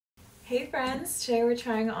Hey friends, today we're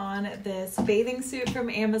trying on this bathing suit from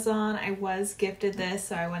Amazon. I was gifted this,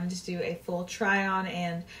 so I wanted to do a full try on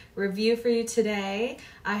and review for you today.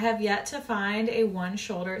 I have yet to find a one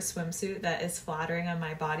shoulder swimsuit that is flattering on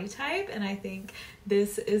my body type, and I think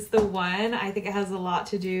this is the one. I think it has a lot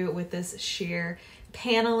to do with this sheer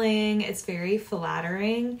paneling. It's very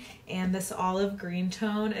flattering, and this olive green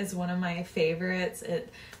tone is one of my favorites. It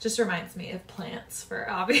just reminds me of plants for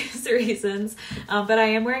obvious reasons, but I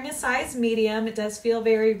am wearing a size medium. It does feel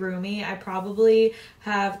very roomy. I probably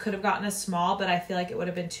could have gotten a small, but I feel like it would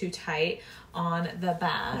have been too tight on the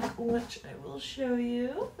back, which I will show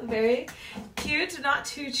you. Very cute, not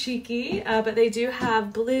too cheeky, but they do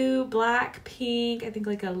have blue, black, pink, I think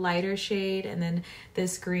like a lighter shade, and then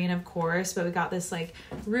this green, of course, but we got this like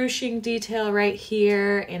ruching detail right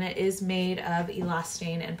here, and it is made of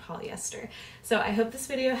elastane and polyester. So I hope this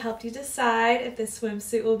video helped you decide if this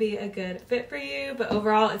swimsuit will be a good fit for you, but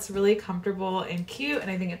overall it's really comfortable and cute,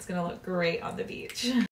 and I think it's gonna look great on the beach.